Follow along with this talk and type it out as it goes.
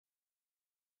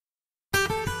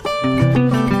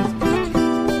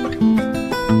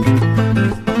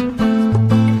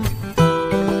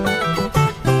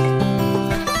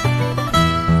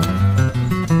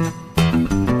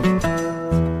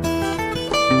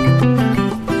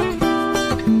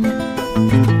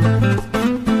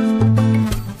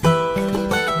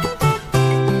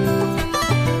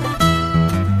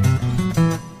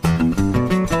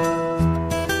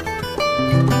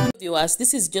Viewers,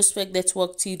 this is SH0CKING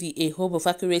Network TV, a home of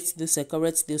accurate news and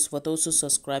correct news. For those who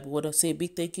subscribe, we want to say a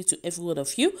big thank you to every one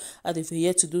of you. And if you're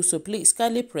here to do so, please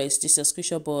kindly press the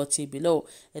subscription button below.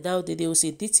 And now the news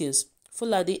in details.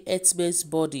 Fulani herdsmen's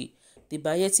body. The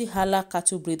Bayeti Hala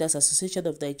Cattle Breeders Association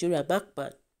of Nigeria,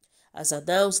 Macban, has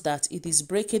announced that it is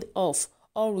breaking off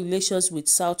all relations with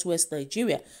Southwest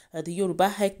Nigeria and the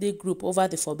Yoruba ethnic group over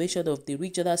the formation of the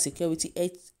Regional Security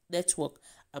Network,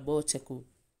 Amotekun.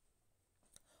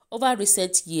 Over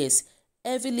recent years,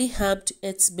 heavily armed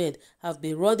herdsmen have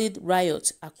been running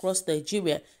riots across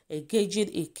Nigeria, engaging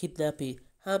in kidnapping,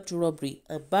 armed robbery,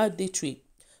 and banditry.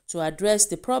 To address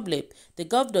the problem, the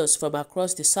governors from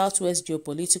across the Southwest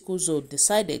geopolitical zone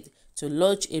decided to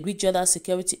launch a regional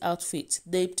security outfit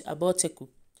named Amotekun,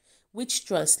 which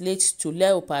translates to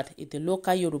leopard in the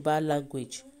local Yoruba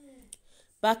language.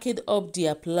 Backing up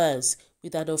their plans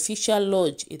with an official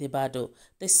launch in Ibadan,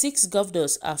 the 6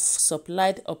 governors have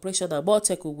supplied Operation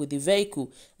Amotekun with the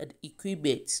vehicle and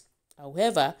equipment.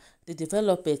 However, the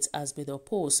development has been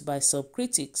opposed by some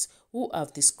critics who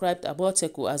have described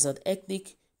Amotekun as an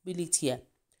ethnic militia.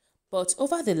 But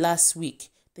over the last week,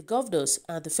 the governors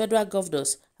and the federal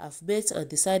governors have met and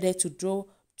decided to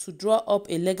draw up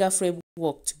a legal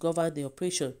framework to govern the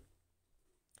operation.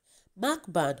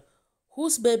 Macban,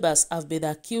 whose members have been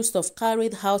accused of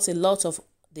carrying out a lot of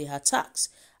the attacks,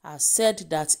 has said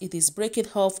that it is breaking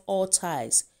off all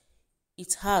ties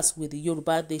it has with the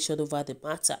Yoruba nation over the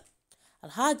matter.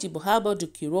 Alhaji Muhammadu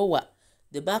Kirowa,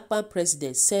 the Macban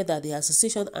president, said that the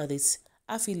association and its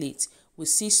affiliates will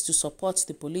cease to support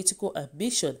the political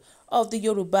ambition of the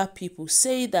Yoruba people,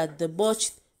 saying that the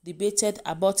much debated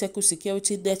Amotekun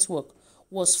security network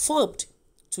was formed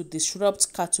to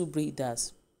disrupt cattle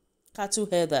herders.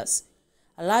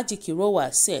 Alhaji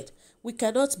Kirowa said, "We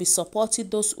cannot be supporting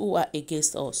those who are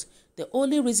against us. The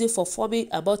only reason for forming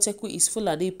Amotekun is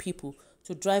Fulani people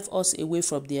to drive us away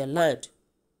from their land.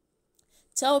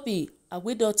 Tell me, are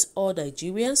we not all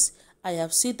Nigerians? I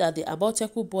have seen that the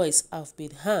Amotekun boys have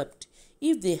been harmed.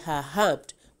 If they are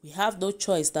harmed, we have no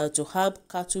choice than to harm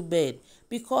cattlemen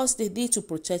because they need to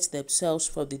protect themselves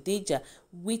from the danger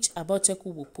which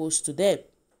Amotekun will pose to them.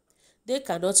 They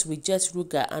cannot reject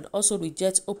Ruga and also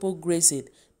reject open grazing.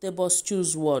 They must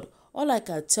choose one. All I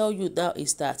can tell you now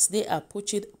is that they are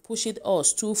pushing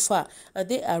us too far, and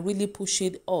they are really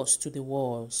pushing us to the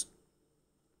walls.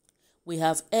 We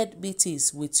have held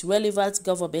meetings with relevant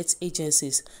government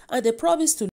agencies, and they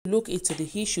promised to look into the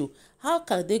issue. How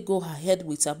can they go ahead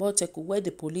with Amotekun when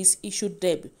the police issued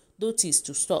them notice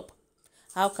to stop?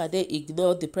 How can they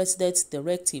ignore the president's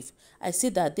directive? I see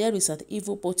that there is an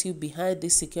evil motive behind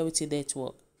this security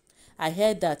network. I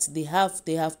heard that they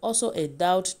have also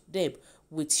endowed them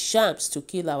with shams to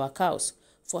kill our cows.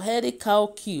 For any cow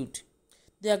killed,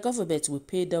 their government will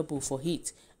pay double for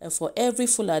it, and for every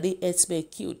Fulani herdsman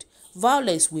killed,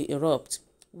 violence will erupt.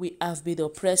 We have been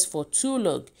oppressed for too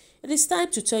long. It is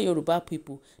time to tell Yoruba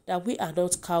people that we are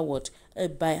not cowards,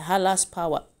 and by Allah's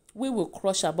power, we will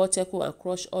crush Amotekun and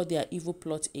crush all their evil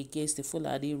plots against the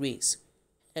Fulani race."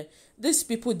 These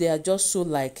people, they are just so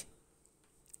like,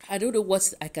 I don't know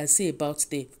what I can say about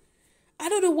them. I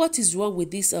don't know what is wrong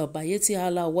with this Bayeti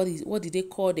Hala, what did they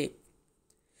call them?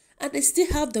 And they still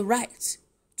have the right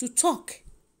to talk.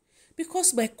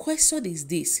 Because my question is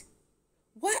this: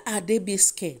 why are they being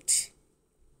scared?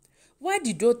 Why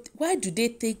do they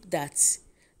think that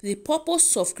the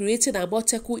purpose of creating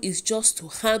Amotekun is just to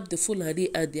harm the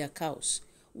Fulani and their cows?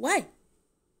 Why?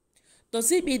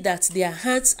 Does it mean that their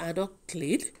hands are not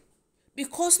clean?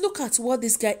 Because look at what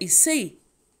this guy is saying.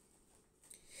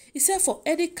 He said for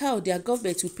any cow, their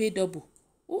government will pay double.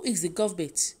 Who is the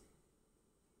government?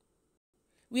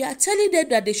 We are telling them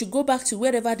that they should go back to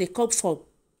wherever they come from.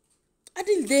 And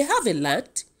if they have a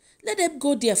land, let them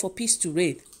go there for peace to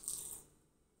reign.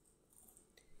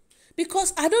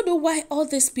 Because I don't know why all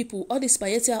these people, all these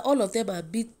Bayeti, all of them are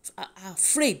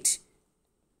afraid.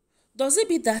 Does it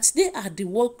mean that they are the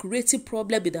one creating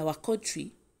problem in our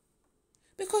country?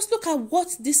 Because look at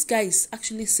what this guy is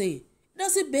actually saying. It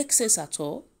doesn't make sense at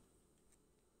all.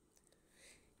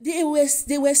 They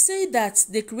were saying that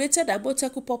they created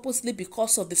Amotekun purposely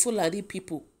because of the Fulani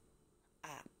people.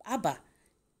 Abba.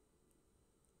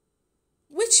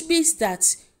 Which means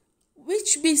that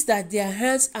which means that their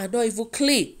hands are not even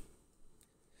clean.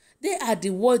 They are the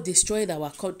one destroying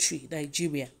our country,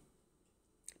 Nigeria.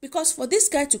 Because for this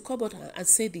guy to come out and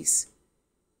say this,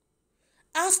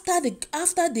 after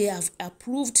they have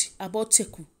approved about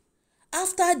Teku,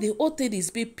 after the whole thing is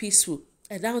being peaceful,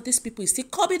 and now these people is still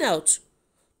coming out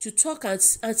to talk and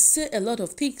say a lot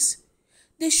of things,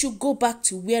 they should go back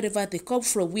to wherever they come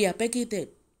from. We are begging them.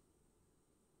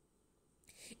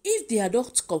 If they are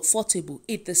not comfortable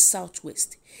in the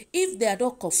southwest, if they are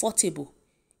not comfortable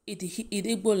in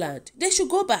Igbo land, they should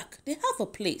go back. They have a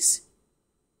place.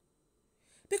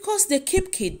 Because they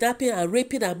keep kidnapping and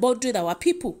raping and murdering our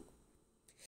people.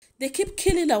 They keep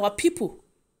killing our people.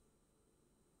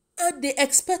 And they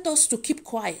expect us to keep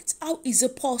quiet. How is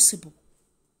it possible?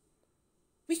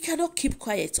 We cannot keep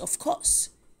quiet, of course.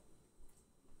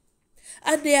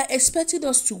 And they are expecting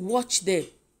us to watch them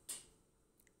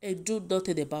and do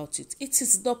nothing about it. It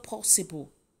is not possible.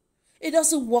 It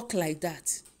doesn't work like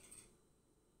that.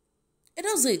 It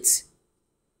doesn't.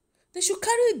 They should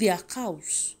carry their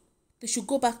cows. They should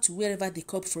go back to wherever they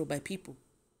come from, my people.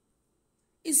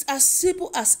 It's as simple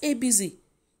as ABC.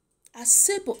 As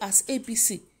simple as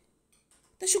ABC.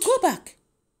 They should go back.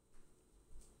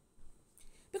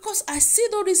 Because I see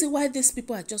no reason why these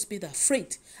people are just being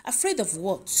afraid. Afraid of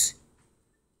what?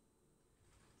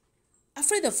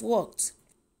 Afraid of what?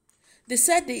 They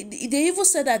said they even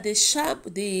said that they sham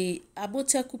the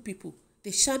Amoteku people.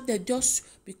 They sham them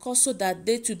just because so that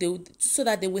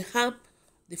they will harm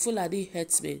the Fulani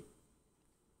herdsmen.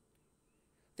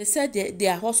 They said they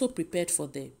are also prepared for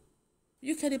them.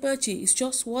 You can imagine, it's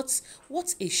just what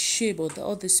a shame on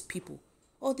all these people,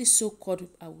 all these so-called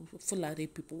Fulani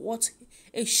people. What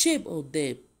a shame on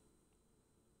them.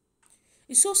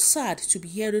 It's so sad to be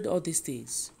hearing all these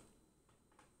things.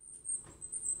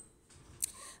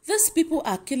 These people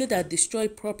are killing and destroying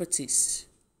properties,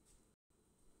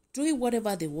 doing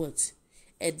whatever they want,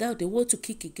 and now they want to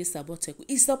kick against Amoteku.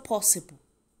 It's not possible.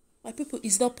 My people,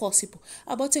 it's not possible.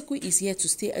 Amoteku is here to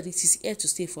stay, and it is here to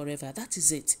stay forever. That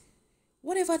is it.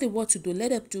 Whatever they want to do, let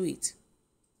them do it.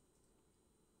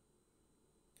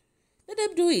 Let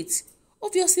them do it.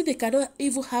 Obviously, they cannot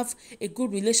even have a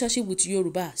good relationship with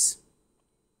Yorubas.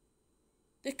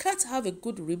 They can't have a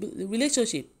good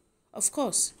relationship, of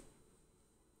course.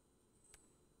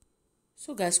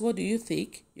 So guys, what do you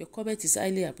think? Your comment is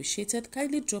highly appreciated.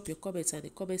 Kindly drop your comments in the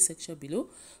comment section below.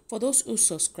 For those who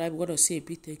subscribe, I want to say a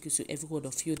big thank you to every one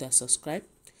of you that subscribe.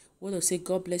 I want to say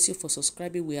God bless you for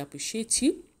subscribing. We appreciate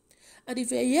you. And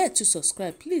if you're yet to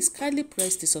subscribe, please kindly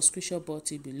press the subscription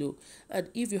button below. And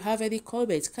if you have any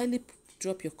comments, kindly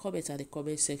drop your comments in the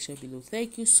comment section below.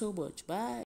 Thank you so much.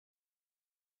 Bye.